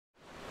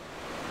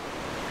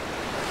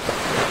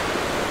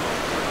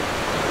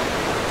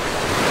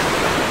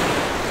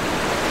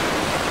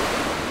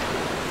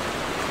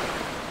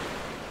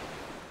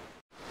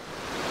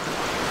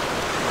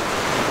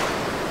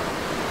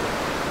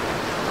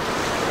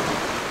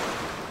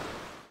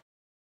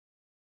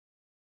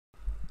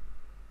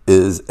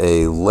Is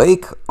a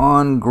lake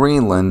on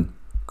Greenland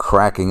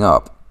cracking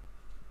up?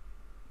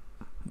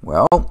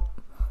 Well,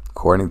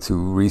 according to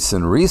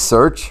recent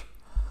research,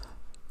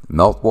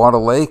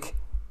 meltwater lake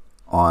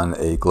on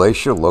a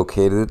glacier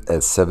located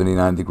at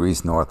 79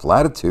 degrees north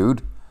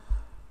latitude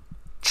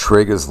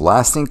triggers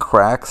lasting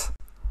cracks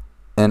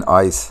and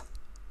ice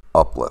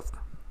uplift.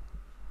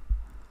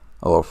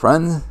 Hello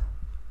friends,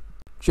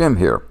 Jim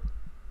here.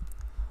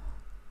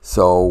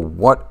 So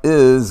what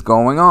is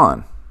going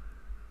on?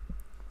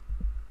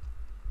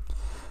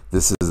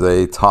 This is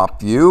a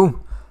top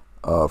view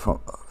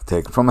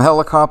taken from a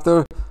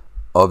helicopter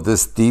of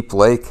this deep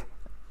lake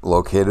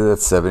located at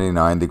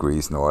 79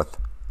 degrees north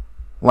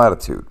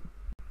latitude.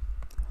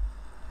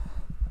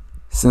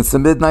 Since the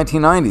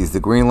mid-1990s, the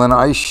Greenland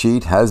ice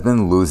sheet has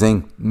been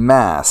losing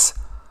mass,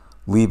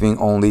 leaving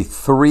only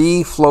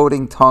 3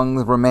 floating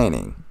tongues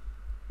remaining.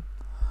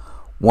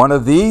 One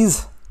of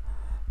these,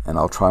 and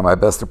I'll try my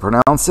best to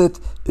pronounce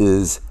it,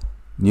 is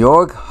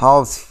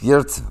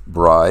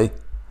Njoghalsfjordsbrei,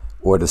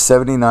 or the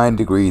 79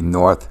 degree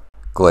north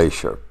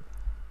glacier,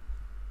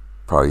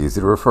 probably easy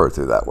to refer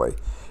to that way,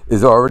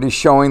 is already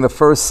showing the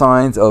first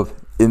signs of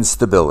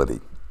instability.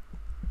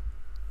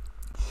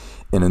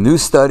 In a new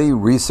study,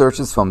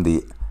 researchers from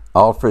the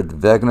Alfred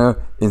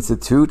Wegener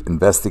Institute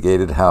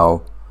investigated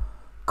how,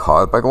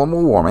 caused by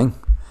global warming,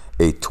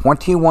 a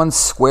 21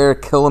 square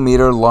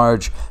kilometer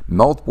large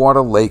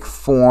meltwater lake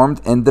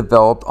formed and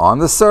developed on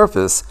the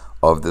surface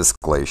of this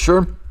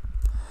glacier.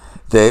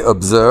 They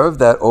observed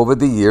that over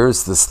the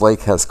years, this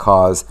lake has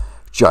caused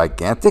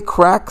gigantic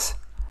cracks,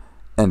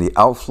 and the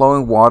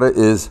outflowing water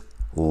is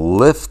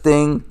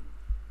lifting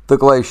the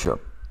glacier.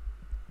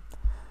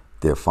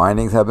 Their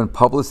findings have been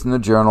published in the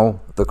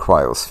journal The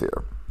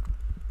Cryosphere.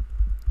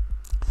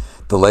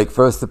 The lake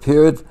first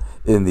appeared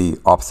in the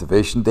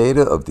observation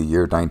data of the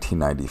year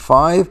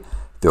 1995.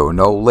 There were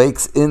no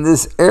lakes in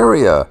this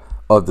area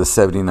of the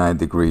 79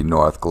 degree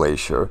north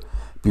glacier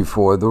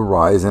before the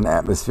rise in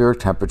atmospheric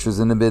temperatures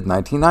in the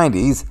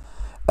mid-1990s,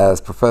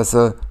 as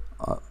Professor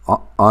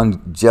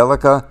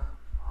Angelika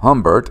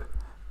Humbert,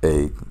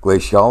 a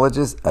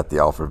glaciologist at the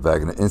Alfred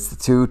Wegener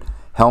Institute,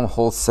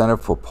 Helmholtz Center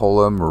for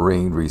Polar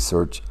Marine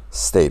Research,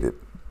 stated.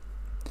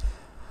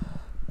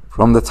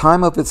 From the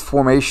time of its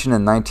formation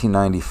in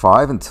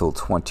 1995 until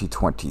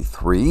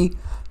 2023,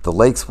 the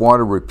lake's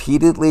water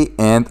repeatedly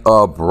and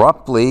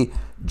abruptly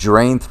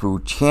drained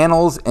through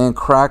channels and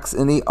cracks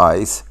in the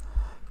ice,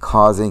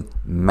 causing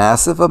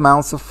massive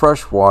amounts of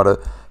fresh water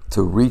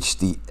to reach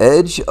the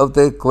edge of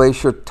the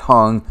glacier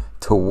tongue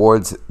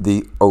towards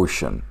the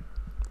ocean.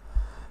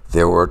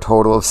 There were a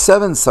total of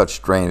 7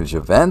 such drainage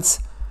events,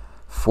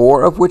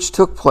 4 of which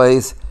took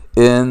place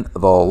in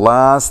the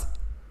last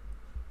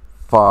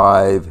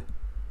 5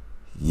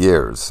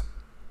 years.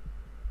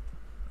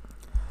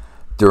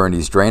 During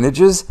these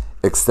drainages,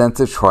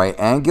 extensive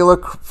triangular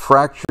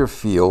fracture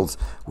fields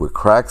with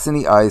cracks in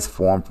the ice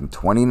formed from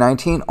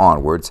 2019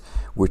 onwards,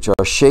 which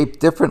are shaped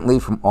differently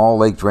from all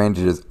lake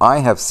drainages I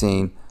have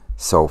seen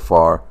so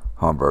far,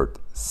 Humbert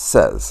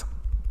says.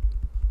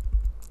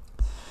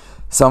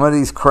 Some of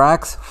these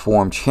cracks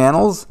form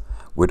channels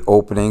with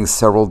openings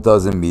several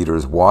dozen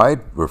meters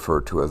wide,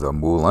 referred to as a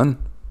moulin.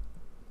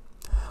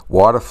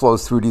 Water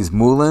flows through these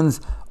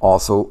moulins,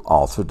 also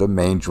alter the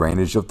main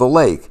drainage of the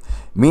lake,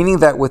 meaning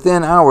that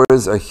within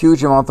hours a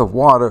huge amount of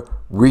water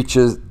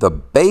reaches the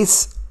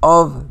base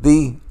of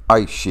the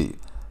ice sheet.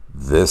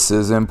 This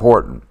is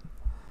important.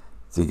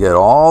 To get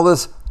all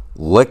this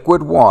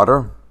liquid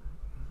water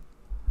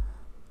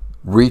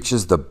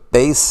reaches the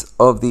base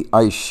of the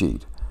ice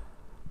sheet.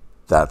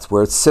 That's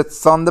where it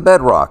sits on the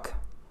bedrock.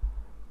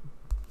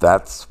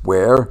 That's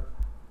where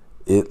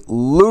it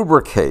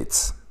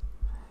lubricates,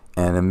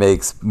 and it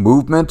makes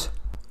movement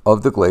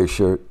of the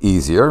glacier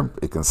easier.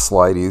 It can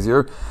slide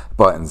easier,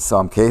 but in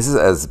some cases,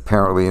 as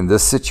apparently in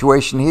this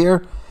situation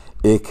here,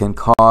 it can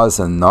cause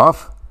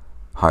enough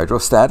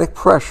hydrostatic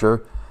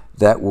pressure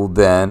that will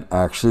then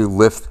actually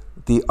lift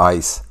the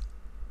ice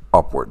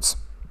upwards.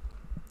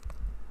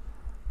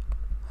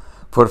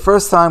 For the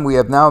first time, we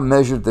have now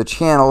measured the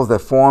channels that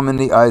form in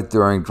the ice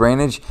during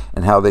drainage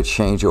and how they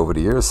change over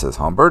the years, says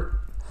Humbert.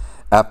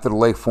 After the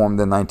lake formed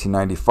in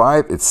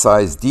 1995, its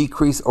size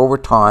decreased over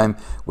time,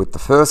 with the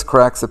first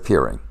cracks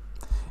appearing.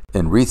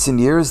 In recent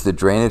years, the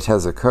drainage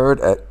has occurred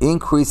at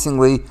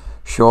increasingly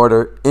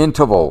shorter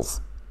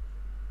intervals.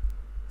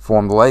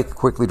 Form the lake,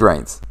 quickly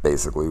drains,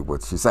 basically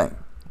what she's saying.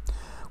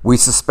 We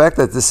suspect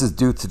that this is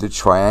due to the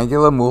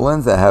triangular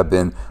moulins that have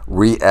been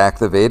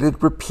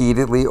reactivated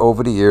repeatedly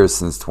over the years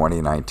since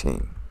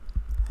 2019.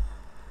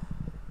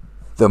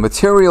 The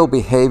material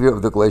behavior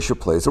of the glacier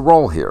plays a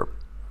role here.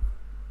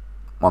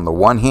 On the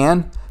one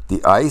hand,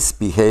 the ice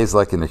behaves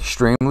like an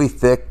extremely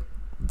thick,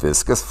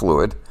 viscous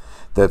fluid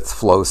that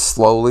flows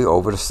slowly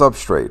over the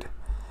substrate.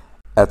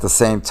 At the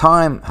same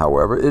time,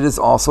 however, it is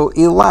also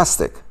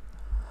elastic,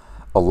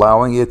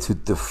 allowing it to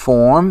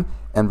deform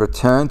and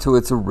return to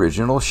its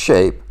original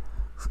shape,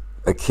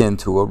 akin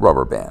to a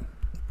rubber band.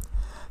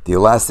 The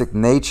elastic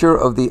nature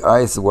of the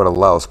ice is what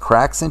allows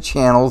cracks and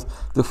channels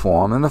to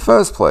form in the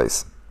first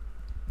place.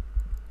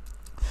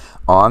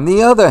 On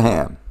the other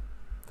hand,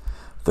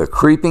 the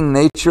creeping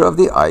nature of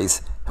the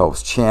ice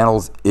helps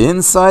channels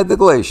inside the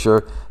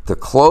glacier to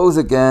close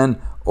again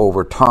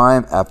over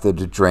time after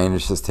the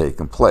drainage has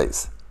taken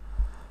place.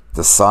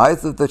 The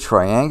size of the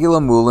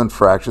triangular moulin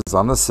fractures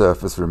on the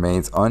surface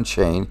remains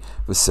unchanged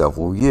for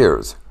several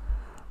years.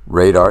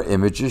 Radar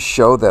images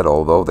show that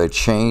although they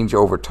change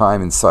over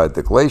time inside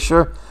the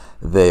glacier,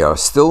 they are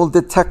still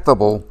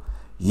detectable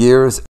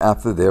years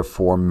after their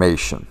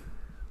formation.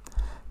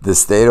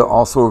 This data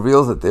also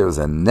reveals that there is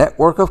a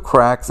network of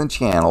cracks and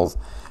channels,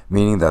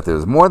 meaning that there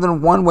is more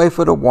than one way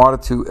for the water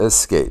to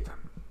escape.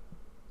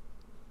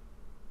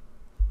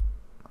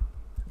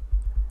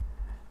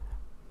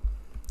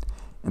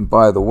 And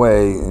by the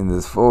way, in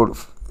these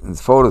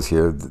photos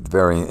here, the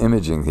varying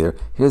imaging here,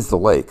 here's the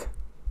lake,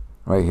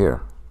 right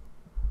here.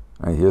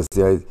 Right, here's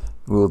the a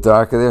little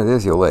darker there.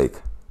 There's your lake.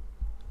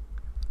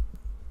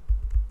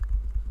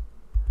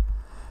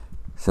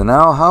 So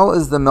now, how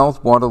is the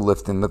meltwater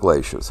lifting the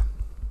glaciers?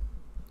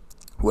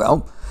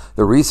 Well,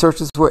 the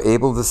researchers were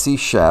able to see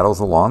shadows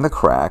along the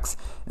cracks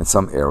in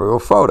some aerial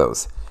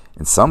photos.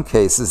 In some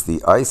cases,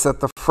 the ice at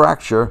the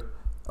fracture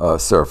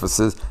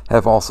surfaces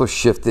have also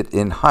shifted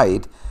in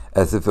height,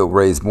 as if it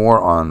raised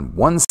more on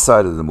one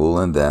side of the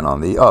moulin than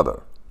on the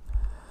other.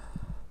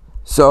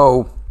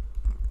 So,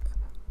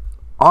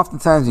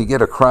 oftentimes you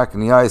get a crack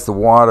in the ice, the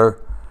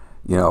water,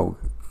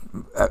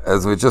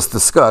 as we just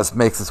discussed,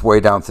 makes its way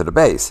down to the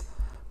base.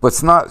 But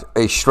it's not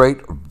a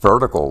straight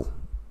vertical.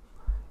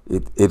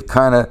 It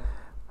kind of,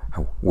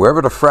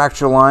 wherever the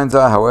fracture lines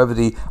are, however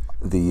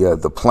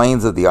the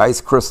planes of the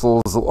ice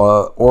crystals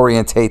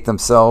orientate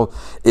themselves,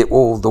 the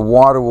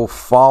water will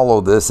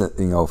follow this,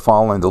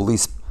 following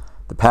the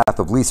path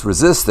of least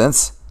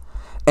resistance.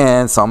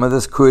 And some of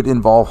this could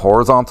involve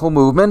horizontal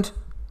movement.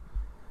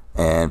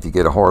 And if you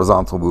get a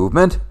horizontal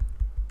movement,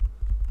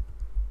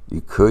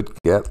 you could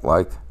get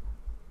like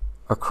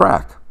a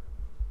crack.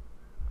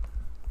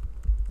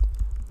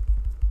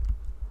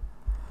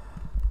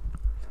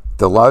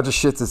 The largest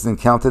shift is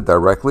encountered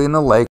directly in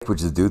the lake,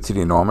 which is due to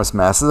the enormous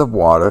masses of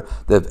water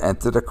that have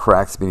entered the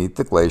cracks beneath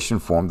the glacier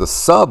and formed a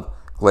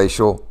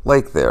subglacial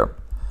lake there.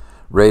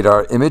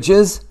 Radar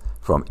images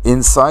from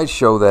inside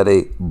show that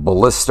a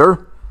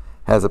blister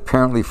has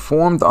apparently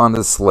formed on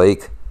this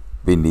lake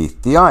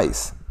beneath the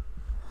ice,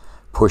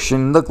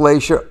 pushing the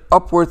glacier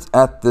upwards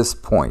at this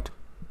point.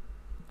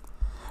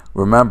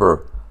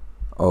 Remember,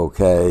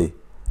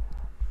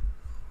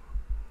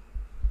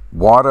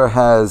 water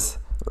has,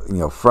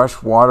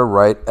 fresh water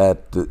right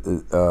at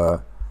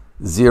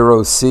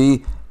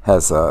 0°C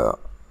has a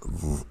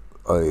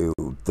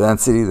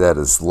density that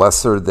is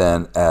lesser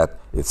than at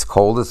its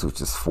coldest, which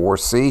is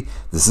 4°C.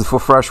 This is for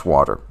fresh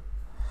water.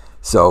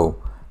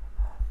 So,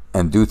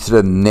 and due to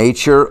the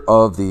nature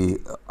of the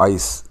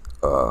ice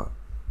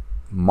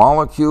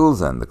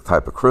molecules and the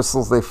type of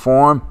crystals they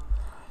form,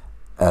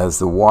 as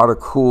the water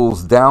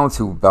cools down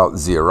to about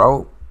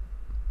 0,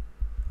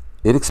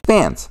 it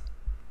expands.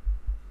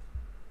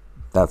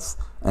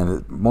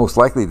 And most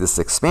likely this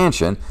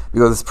expansion,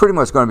 because it's pretty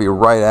much going to be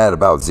right at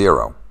about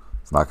 0.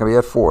 It's not going to be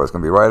at 4. It's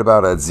going to be right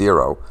about at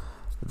 0.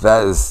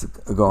 That is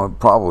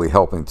probably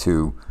helping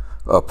to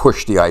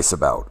push the ice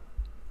about.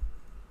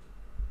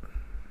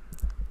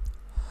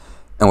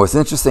 And what's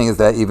interesting is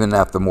that even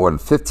after more than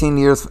 15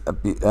 years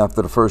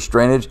after the first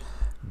drainage,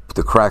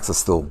 the cracks are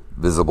still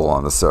visible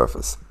on the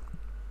surface.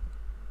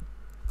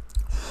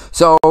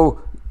 So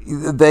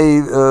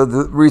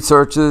the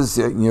researchers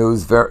they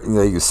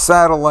use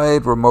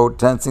satellite,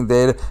 remote sensing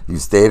data,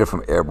 use data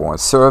from airborne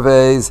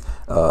surveys.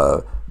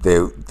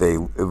 They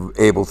were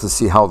able to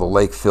see how the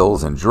lake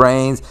fills and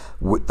drains,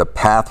 with the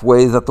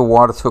pathways that the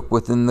water took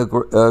within the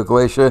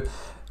glacier.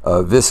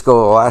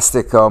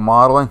 Viscoelastic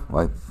modeling,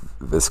 like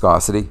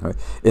viscosity, right,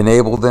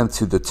 enabled them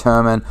to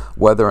determine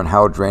whether and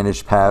how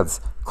drainage paths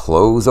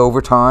close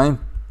over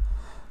time.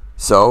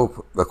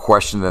 So the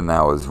question that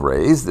now is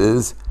raised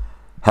is,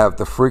 have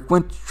the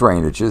frequent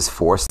drainages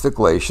forced the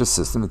glacier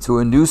system into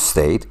a new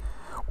state,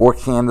 or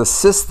can the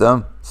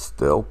system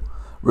still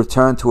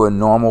return to a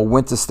normal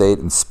winter state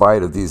in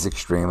spite of these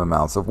extreme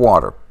amounts of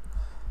water?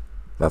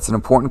 That's an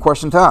important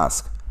question to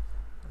ask.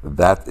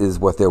 That is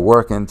what they're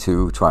working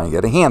to try and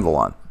get a handle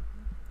on.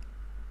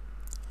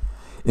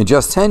 In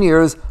just 10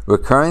 years,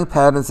 recurring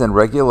patterns and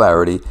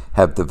regularity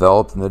have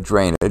developed in the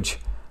drainage,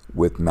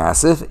 with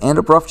massive and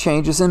abrupt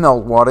changes in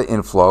meltwater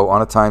inflow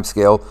on a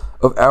timescale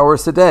of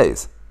hours to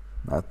days.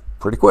 That's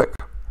pretty quick.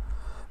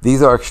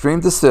 These are extreme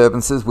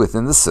disturbances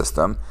within the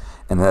system,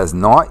 and it has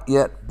not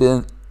yet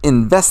been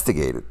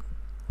investigated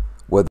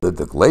whether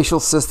the glacial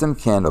system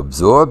can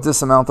absorb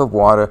this amount of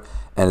water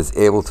and is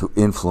able to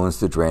influence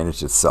the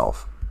drainage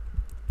itself.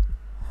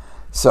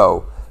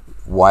 So,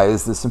 why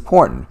is this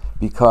important?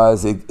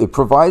 Because it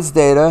provides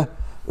data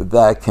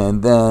that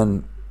can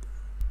then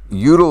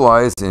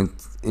utilize and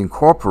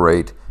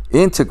integrate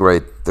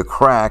the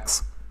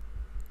cracks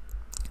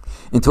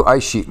into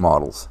ice sheet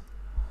models,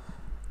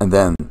 and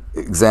then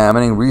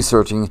examining,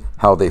 researching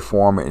how they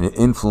form and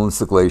influence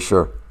the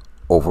glacier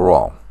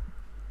overall.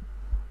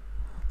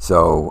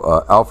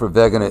 So Alfred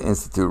Wegener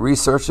Institute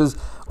researchers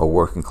are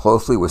working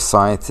closely with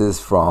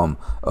scientists from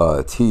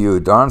TU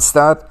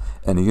Darmstadt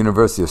and the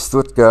University of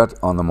Stuttgart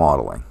on the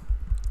modeling.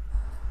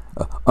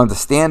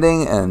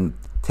 Understanding and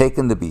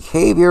taking the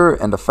behavior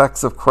and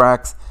effects of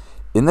cracks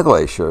in the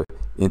glacier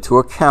into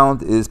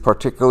account is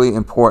particularly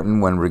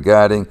important when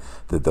regarding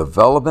the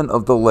development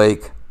of the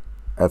lake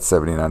at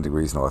 79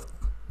 degrees north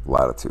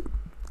latitude.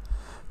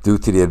 Due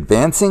to the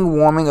advancing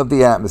warming of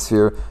the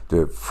atmosphere,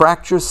 the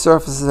fracture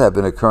surfaces have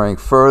been occurring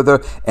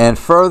further and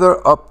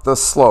further up the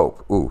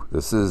slope. Ooh,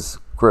 this is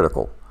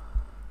critical.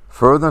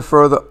 Further and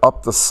further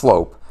up the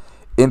slope,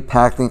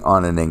 impacting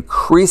on an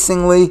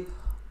increasingly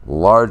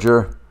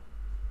larger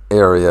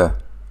area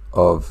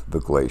of the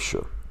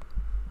glacier.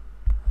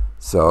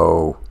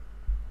 So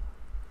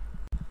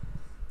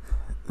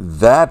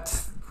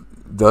that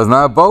does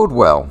not bode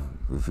well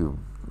if you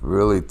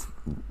really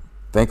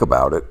think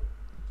about it,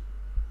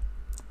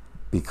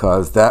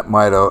 because that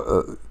might,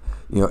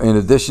 in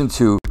addition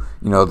to,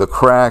 the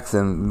cracks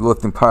and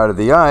lifting part of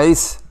the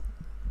ice,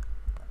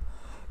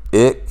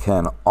 it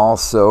can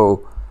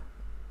also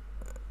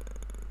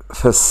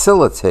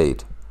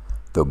facilitate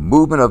the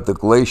movement of the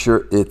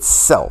glacier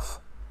itself,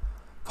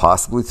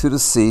 possibly to the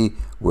sea,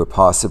 where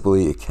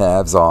possibly it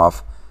calves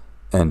off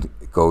and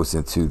goes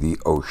into the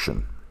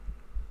ocean.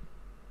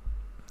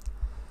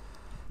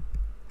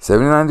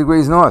 79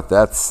 degrees north,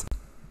 that's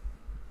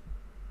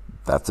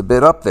a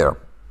bit up there.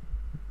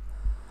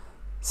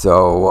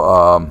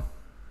 So,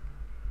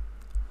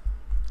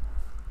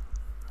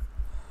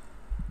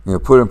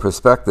 put in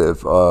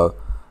perspective,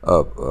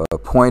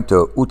 Point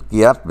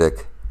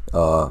Utqiagvik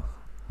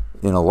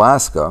in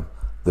Alaska,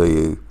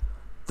 the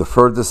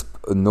furthest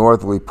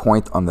northerly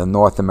point on the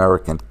North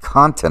American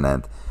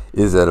continent,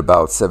 is at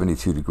about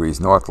 72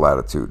 degrees north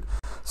latitude.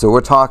 So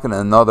we're talking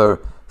another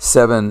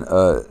 7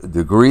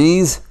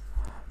 degrees,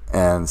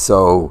 and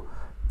so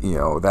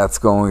that's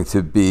going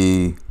to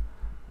be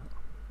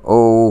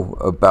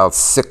about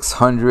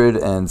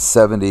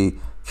 670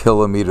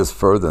 kilometers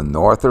further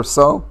north or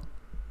so.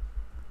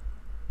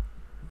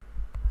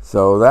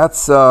 So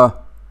that's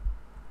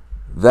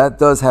that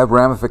does have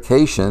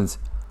ramifications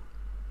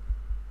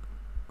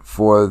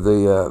for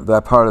the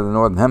that part of the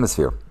northern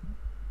hemisphere,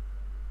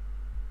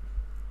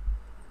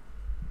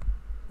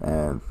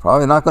 and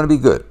probably not going to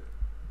be good.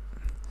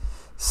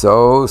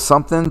 So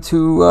something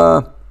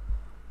to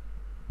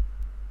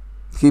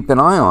keep an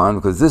eye on,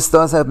 because this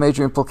does have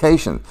major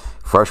implications.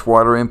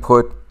 Freshwater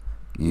input,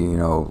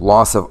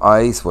 loss of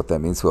ice, what that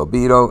means to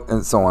albedo,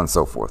 and so on and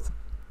so forth.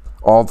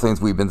 All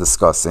things we've been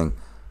discussing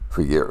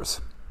for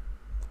years.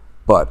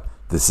 But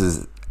this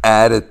is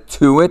added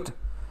to it.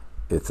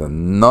 It's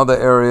another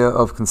area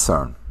of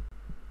concern.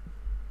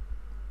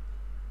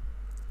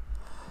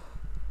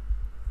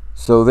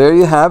 So there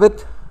you have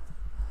it.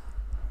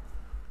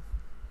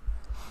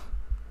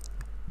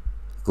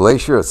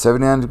 Glacier at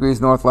 79 degrees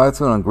north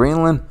latitude on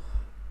Greenland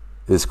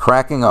is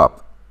cracking up,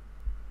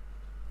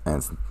 and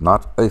it's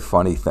not a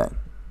funny thing.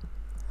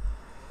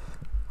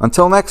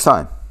 Until next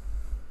time,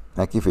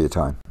 thank you for your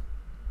time.